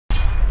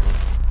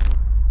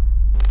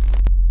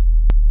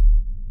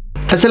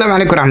السلام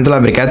عليكم ورحمة الله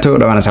وبركاته.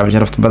 طبعا أصحاب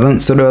شرفت بدن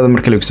سودو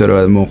مركل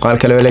يكسروا المقال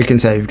كله ولكن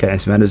صاحب كان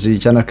اسمه زي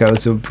channel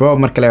كوسو برو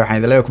مركل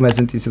وحيد لا يكون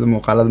سنتي سيد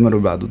المقال هذا مرة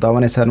بعد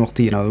وطبعا إنسان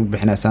وقتينا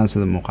وبحنا إنسان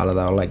سيد المقال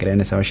هذا والله قرين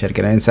إنسان وشارك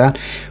قرين إنسان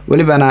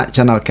واللي بنا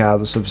channel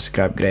كهذا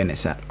وسبسكرايب قرين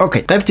إنسان. أوكي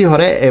قيبتي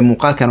هراء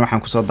مقال كان وحنا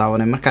كسر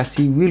دعوانا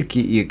مركزي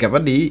ويلكي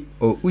يقبلي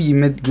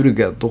ويمد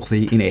جورجا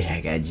Duqdii inay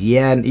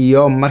hagaajiyaan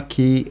iyo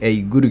markii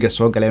ay guriga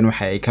soo galeen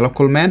waxa ay kala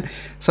kulmeen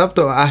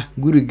sababtoo ah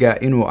guriga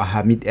inuu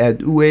ahaa mid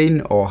aad u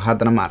weyn oo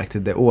hadana ma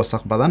aragtay u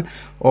wasaq badan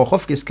oo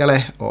qofkii iska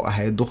leh oo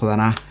ahay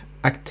Duqdana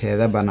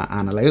agteeda bana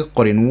aan laga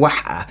qorin wax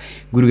ah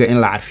guriga in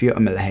la carfiyo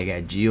ama la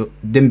hagaajiyo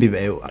dambiba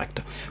ay u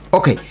aragto.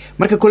 Okay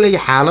marka kulay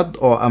xaalad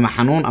oo ama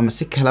xanuun ama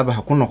si kala ba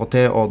ku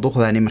noqotay oo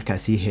Duqdani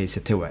markaasi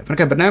haysatay waay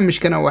marka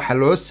barnaamijkana waxa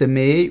loo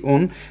sameeyay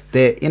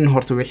in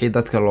horta wixii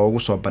dadka loogu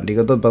soo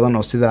bandhigo dad badan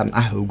oo sidaan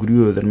ah oo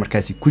guriyooda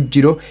markaasi ku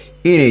jiro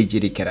inay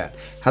jiri karaan.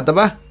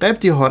 Haddaba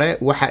qaybtii hore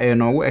waxa ay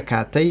noogu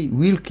ekaatay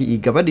wiilkii iyo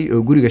gabadhii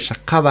oo guriga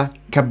shaqada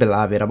ka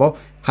bilaabay rabo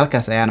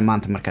halkaas ayaan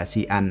maanta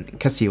markaasi aan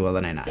ka sii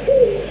wadanaynaa.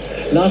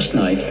 Last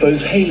night,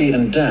 both Hayley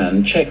and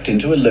Dan checked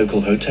into a local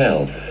hotel.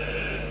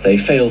 They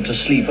failed to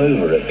sleep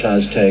over at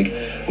Plazteg,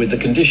 with the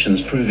conditions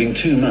proving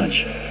too much.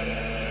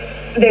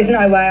 There's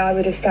no way I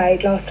would have stayed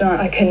last night.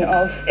 I couldn't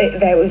have.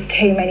 There was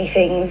too many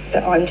things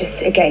that I'm just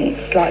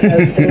against, like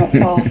the not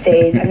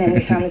bathing, and then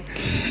we found the...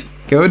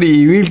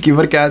 gabadhii wiilkii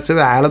markaas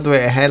sida xaalad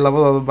way ahayd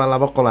labadooda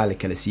laba qol aan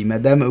kala sii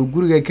maadaama uu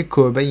guriga ka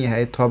kooban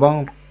yahay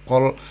 10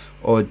 qol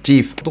oo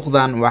jiif.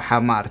 Duqdan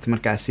waxa ma aragtay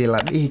markaasi la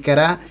dhihi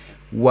karaa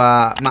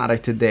waa ma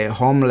aragtay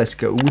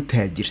homelesska ugu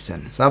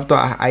taajirsan sababtoo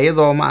ah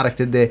ayadoo ma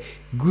aragtay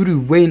guri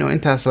weyn oo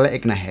intaas la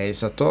egna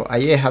haysato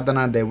ayay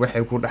hadana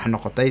waxay ku dhax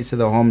noqotay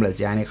sida homeless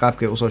yani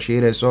qaabkay u soo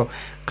shiirayso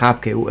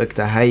qaabkay u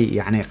egtahay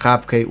yani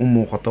qaabkay u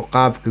muuqato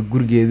qaabka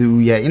gurigeedu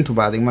uu yahay intu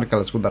baad marka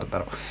la isku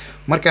dardaro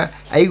marka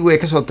ayagu way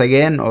ka soo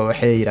tageen oo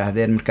waxay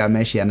yiraahdeen marka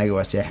meeshii anaga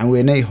waa seexan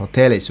weynay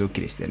hotel ay soo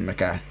kireysteen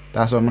marka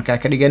taas oo marka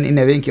ka dhigan in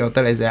habeenkii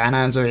hotel ay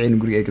seexanayaan soo wixii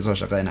guriga ay ka soo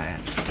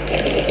shaqeynayaan.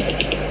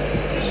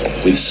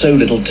 With so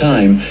little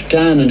time,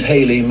 Dan and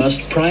Hayley must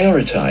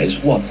prioritize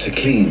what to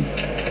clean.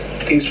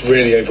 It's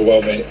really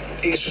overwhelming.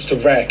 It's just a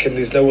wreck and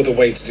there's no other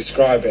way to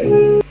describe it.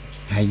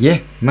 haye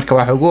marka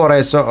waxa ugu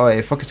horeyso oo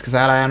ay focus ka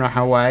saarayaan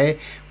waxa waaye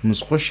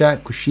musqusha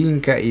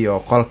kushiinka iyo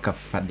qolka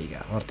fadhiga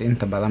horta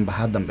inta badan ba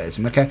hadan bays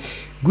marka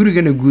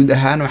gurigana guud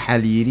ahaan waxa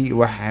la yiri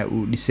waxa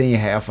uu dhisan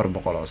yahay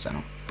 400 oo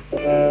sano.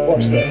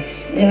 Watch this.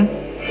 Yeah.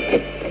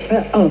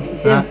 Oh,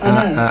 yeah.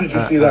 Did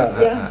you see that?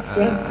 Yeah.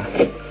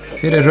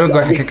 Fira rogo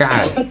waxa ka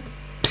kacay.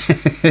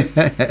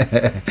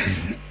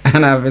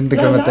 أنا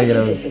بنتك ما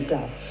تقرأ.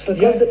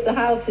 Because the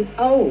house is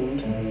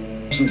old.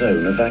 Doesn't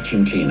own a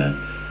vacuum cleaner,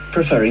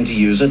 preferring to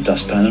use a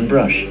dustpan and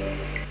brush.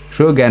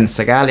 روغان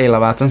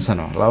 29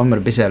 سنة لو مر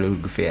بيسال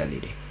وقفي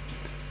عليه.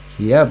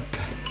 Yep.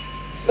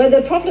 But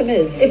the problem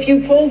is, if you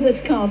pulled this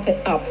carpet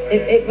up,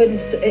 it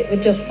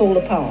would just fall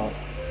apart.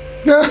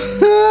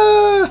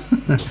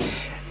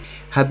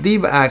 haddii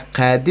ba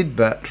qaadid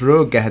ba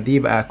rooga haddii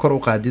ba kor u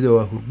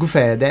qaadido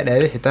hurgufaya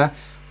daadada xitaa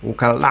uu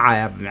kala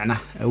dhacaya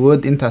macnaha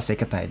awood intaas ay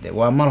ka tahay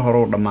waa mar hore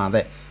u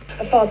dhamaaday.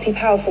 Far too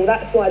powerful.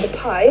 That's why the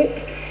pipe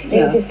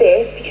uses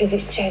this because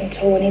it's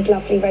gentle on his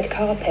lovely red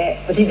carpet.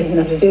 But he doesn't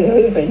have to do the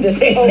hoovering, does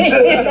he?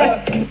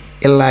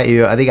 ilaa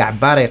iyo adiga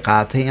cabaaray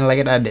qaatay in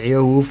laga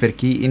dhaadhiciyo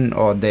hooferkii in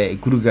oo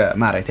guriga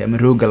maaragtay ama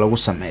rooga lagu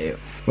sameeyo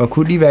waa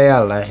ku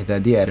dhibayaa la xitaa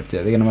hadii aad rabtid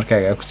adigana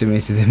markaaga ku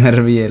sameeysid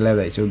marbiye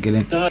leedahay soo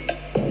gelin.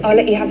 I'll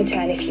let you have a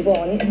turn if you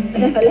want.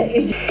 I'll let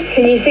you.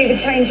 Can you see the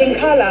change in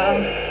colour?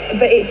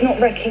 But it's not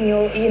wrecking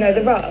your,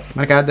 the rug.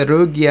 marka hadda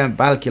roogiya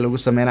baalkii lagu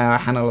sameeynaa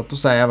waxana la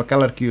tusayaa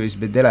kalarkii oo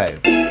isbedelayo.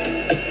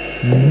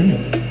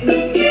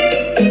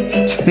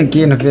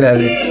 kiina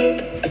filaade.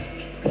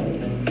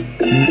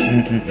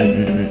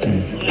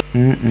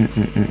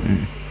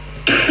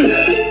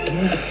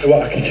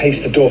 Well, I can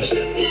taste the dust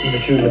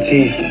between my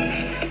teeth.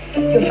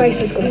 Your face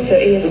has gone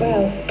sooty as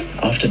well.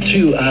 After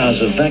 2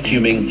 hours of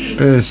vacuuming,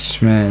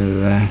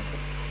 bismillah.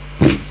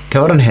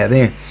 كورن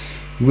هذا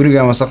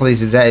guriga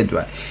wasaqdiisa zaid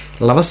waa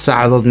 2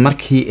 saacadood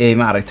markii ay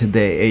ma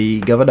aragtay ay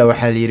gabadha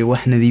waxa la yiri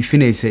wax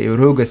nadiifinaysay oo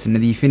roogas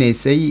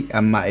nadiifinaysay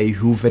ama ay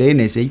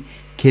huufareysay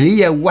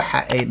kaliya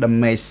waxa ay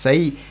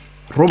dhameysay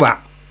rubac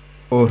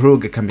oo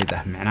rooga kamid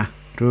ah macna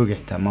rooga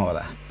xitaa ma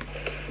wada.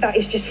 That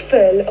is just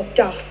full of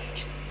dust.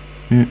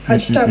 I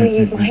just don't want to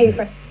use my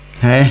hoover.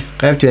 Hey,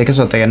 qaybtii ay ka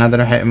soo tageen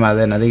hadana waxay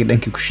imaadeen adiga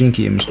dhankii kushiinka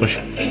iyo musqusha.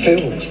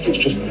 Films, it's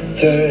just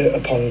dirt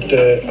upon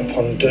dirt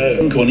upon dirt.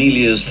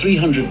 Cornelia's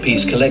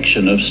 300-piece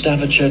collection of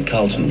Staffordshire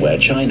Carltonware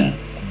china.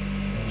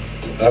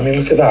 I mean,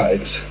 look at that.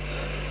 It's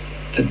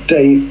the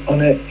date on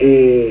it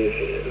is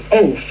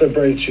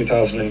February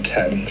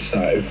 2010, so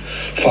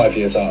 5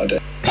 years out of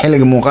date.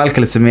 xilliga muuqaalka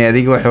la sameeyay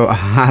adiga wuxuu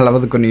ahaa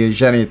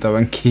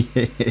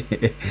 2015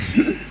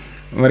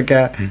 marka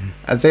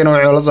asagana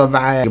wuxuu la soo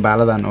baxay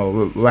baaladan oo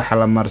waxa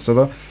la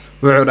marsado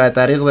wuxuu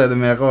taariikhdeeda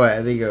meeqa waa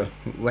adiga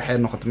waxay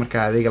noqotay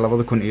markaa adiga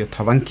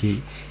 2010kii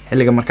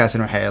xilliga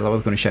markaasna waxay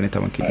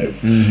 2015kii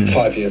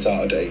 5 years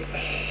out of date.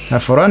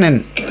 furanin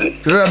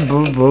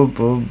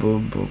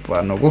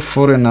waa nagu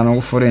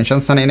furin 5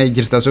 sano inay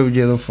jirtaa soo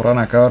jeedo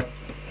furana ka hor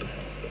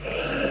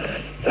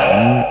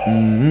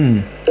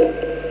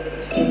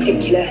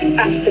Ridiculous,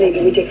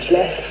 absolutely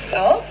ridiculous.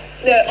 Oh,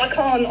 look, I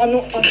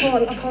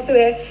can't do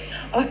it.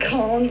 I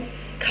can't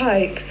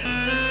cope.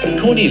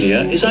 Cornelia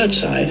is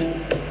outside.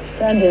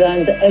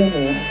 Dandelions are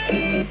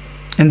everywhere.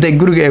 inta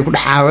guriga ay ku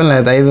dhaxaawan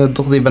lahayd ayada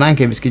duqdii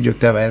banaanka iska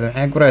joogtaa ayada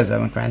waxay ku raaysaa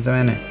marka waxaan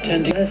sameynaa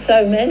There's so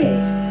many.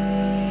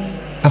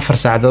 4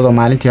 saacadood oo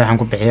maalintii waxaan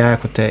ku bixiyaa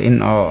ku taa in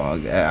oo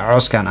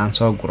cooskan aan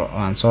soo guro oo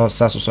aan soo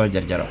saas u soo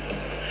jarjaro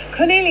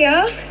Cornelia?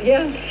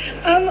 Yeah.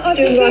 I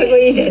Do like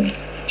reading.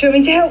 Do you want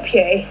me to help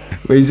you?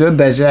 way soo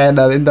daashay waxay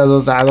dhahday intaas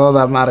oo saacadood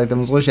ma aragtay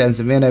musqusha aan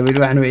sameynaa weli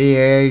waxaan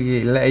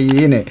la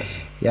ayeen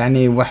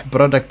يعني wax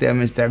product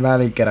ama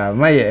isticmaali karaa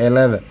ma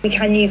yeelada We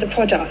can use a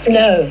product.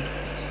 No.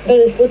 But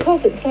it's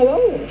because it's so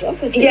old.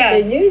 Obviously, Yeah.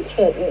 it's been used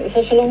for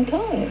such a long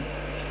time.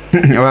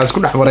 waa isku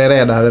dhex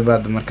wareeraya dhahday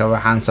baad marka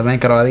waxaan sameyn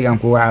karo adiga aan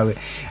kugu caawi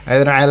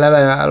ayadana waxay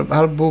leedahay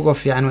hal buug oo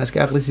fiican waa iska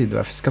akhrisid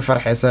waa iska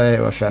farxaysaa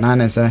waa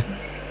fiicnaanaysaa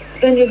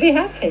Then you'll be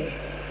happy.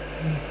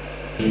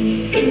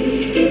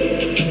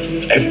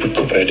 Every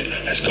cupboard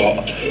has got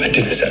a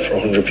dinner set for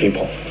 100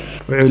 people.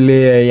 wuxuu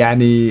leeyahay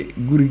yani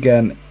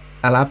gurigan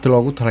alaabta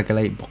loogu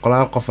talagalay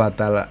 100 qof aad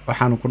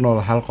waxaan ku nool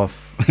hal qof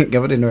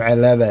gabadhina waxay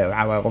leedahay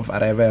waxa waa qof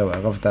areebay waa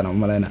qoftan u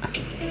maleena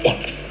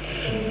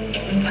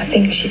I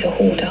think she's a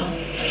hoarder.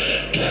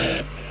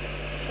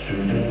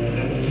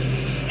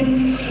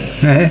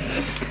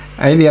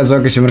 aydiyaa soo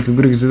gashay marka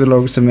guriga sida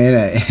loogu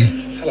sameeyay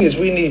Is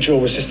we need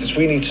your assistance.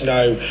 We need to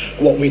know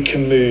what we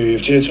can move,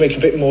 you know, to make a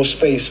bit more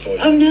space for you.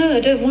 Oh no, I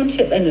don't want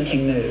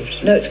anything moved.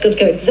 No, it's got to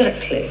go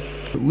exactly.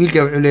 wiilka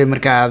wuxuu leeyahay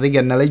marka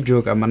adiga nala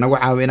joog ama nagu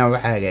caawi inaan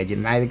wax hagaajin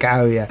maxay idinka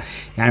caawiyaa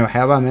yani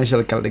waxyaabaha meesha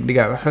la kala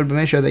dhigdhiga wax walba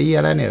meeshooda ay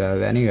yeelaan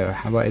yiraahdo aniga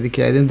waxba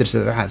idinka idin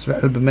dirsada waxaas wax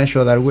walba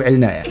meeshooda lagu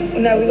celinaya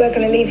No, we were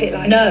going to leave it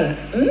like No.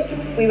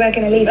 We were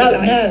going to leave Oh it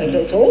like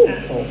no, it's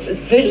awful.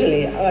 It's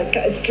visually,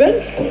 it's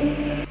dreadful.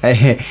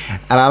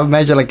 alaaba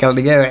meesha la kala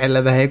dhigay waxay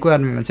leedahay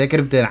kuwan maxay ka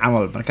ribteen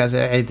camal markaas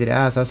waxay tiri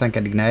saasaan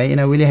ka dhignaay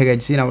inaa weli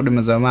hagaajisiina u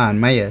dhimo Soomaan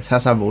maya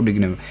saasaaba u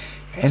dhignay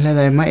waxay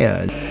leedahay maya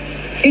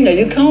You know,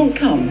 you can't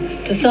come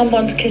to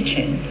someone's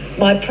kitchen,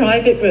 my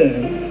private room,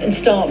 and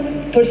start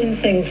putting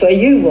things where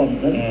you want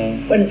them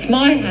when it's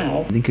my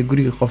house. idinka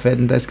guriga qofeed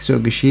inta iska soo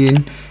gashiin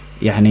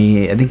yani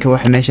idinka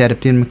waxa meesha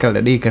rabtiin ma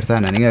kala dhigi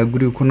kartaan aniga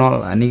guriga ku nool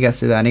aniga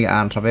sida aniga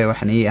aan rabay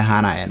waxan ii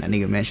ahaanayaan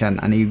aniga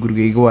meeshan aniga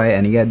gurigayga waay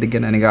aniga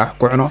degan aniga wax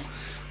ku cuno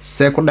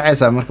see ku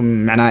dhacaysa marka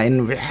macnaa in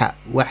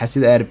waxa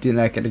sida aad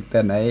rabtiin aad ka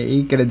dhigtaan ay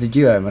ii kala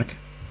dejiyo marka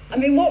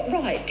I mean, what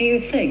right do you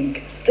think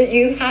that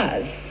you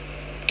have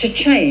to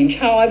change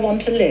how I want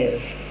to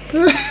live?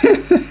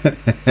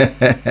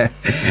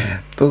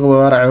 tuqdo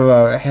warcaba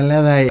waxay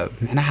leedahay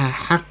macnaha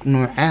xaq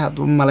noocaad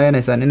u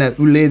maleynaysaan inaad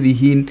u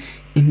leedihiin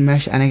in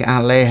meesha aniga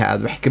aan leeyahay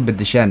aad wax ka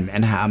bedeshaan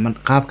macnaha ama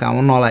qaabka aan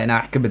u noolaa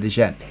inaad wax ka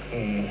bedeshaan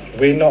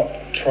We're not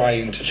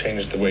trying to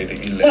change the way that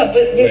you live. Well,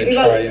 but We're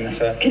trying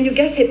to. Can you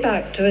get it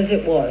back to as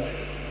it was?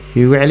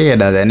 igu celiya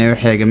dhahday aniga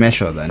waxayga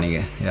meeshooda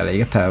aniga yaa la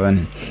iga taaban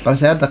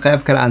balse hadda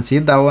qayb kale aan sii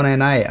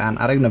daawanaynaa aan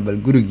aragna bal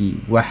gurigii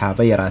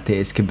waxaaba yaraatay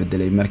iska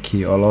bedelay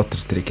markii oo loo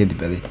tirtiray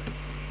kadib aday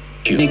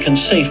Unique and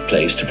safe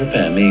place to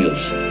prepare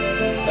meals.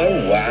 Oh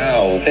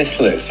wow, this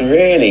looks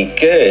really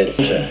good.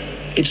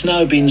 It's now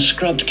been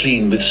scrubbed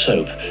clean with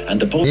soap and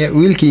the bowl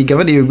wiilkii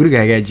gabadh iyo guriga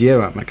hagaajiyay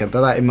marka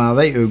dada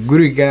imaaday oo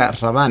guriga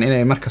rabaan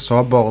inay marka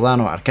soo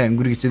booqdaan oo arkaan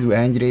guriga siduu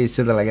ahaan jiray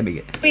sida laga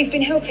dhigay We've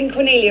been helping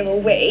Cornelia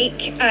all week,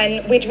 and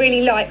we'd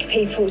really like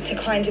people to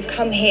kind of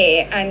come here,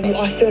 and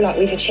I feel like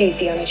we've achieved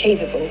the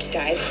unachievable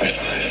today. High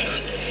five.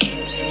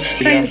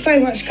 Thanks so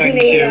much, Thank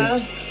Cornelia. you.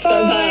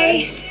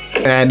 Bye.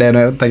 waxaan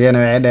u tageen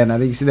waxaan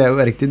adiga sida u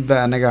aragtid ba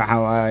anaga waxa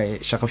waay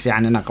shaqo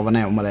fiican inaan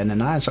qabanay u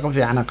maleynaa shaqo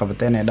fiican aan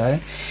qabatay dhahay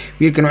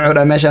wiilkan wuxuu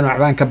dhahay meeshan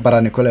waxbaan ka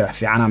baranay kule wax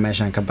fiican aan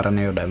meeshan ka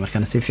baranay u dhahay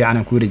marka si fiican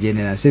aan ku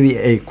rajeynaa sidii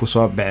ay ku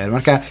soo baxeen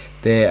marka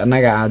de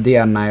anaga hadii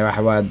aan nahay wax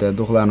waa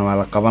duqdan waa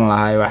la qaban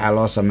lahaay waxa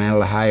loo sameyn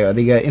lahaay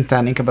adiga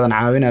intaan in ka badan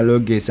caawina loo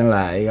geysan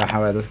lahaay waxa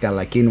waa dadka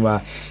laakiin waa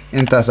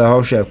intaas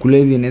hawsha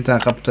kuleedin inta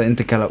qabto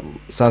inta kale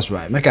saas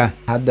waay marka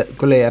hadda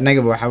kule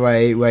anaga waxa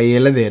waa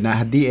yeeladeena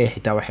hadii ay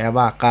xitaa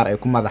waxyaabaha qaar ay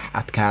ku madax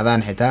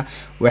adkaadaan xitaa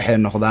waxay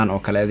noqdaan oo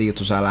kale adiga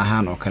tusaale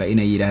ahaan oo kale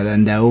inay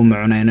yiraahdaan daawo ma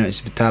cunayno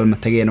isbitaal ma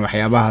tageen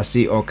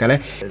waxyaabahaasi oo kale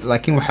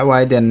laakiin waxa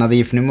waaye de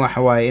nadiifnimo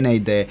waxa waaye inay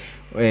de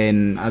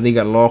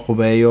adiga loo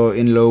qubeeyo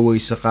in loo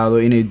weyse qaado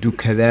inay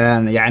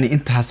dukadaan yani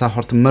intaas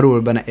horta mar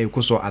walbana ay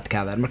ku soo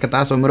adkaadaan marka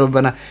taas oo mar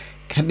walbana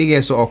ka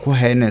dhigayso oo ku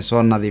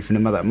haynayso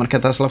nadiifnimada marka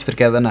taas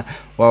laftirkeedana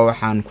waa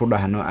waxaan ku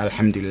dhahno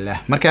alxamdulillah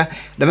marka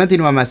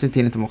dhamaantiin waa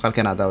maasantiin inta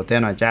muuqaalkan aad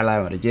daawateen oo jeclahay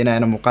waan rajeynayaa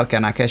in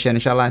muuqaalkan aad ka hesheen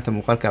insha Allah inta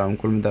muuqaalkan aan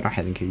kulmi doono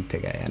waxaan idinkaga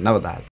tagayaa nabad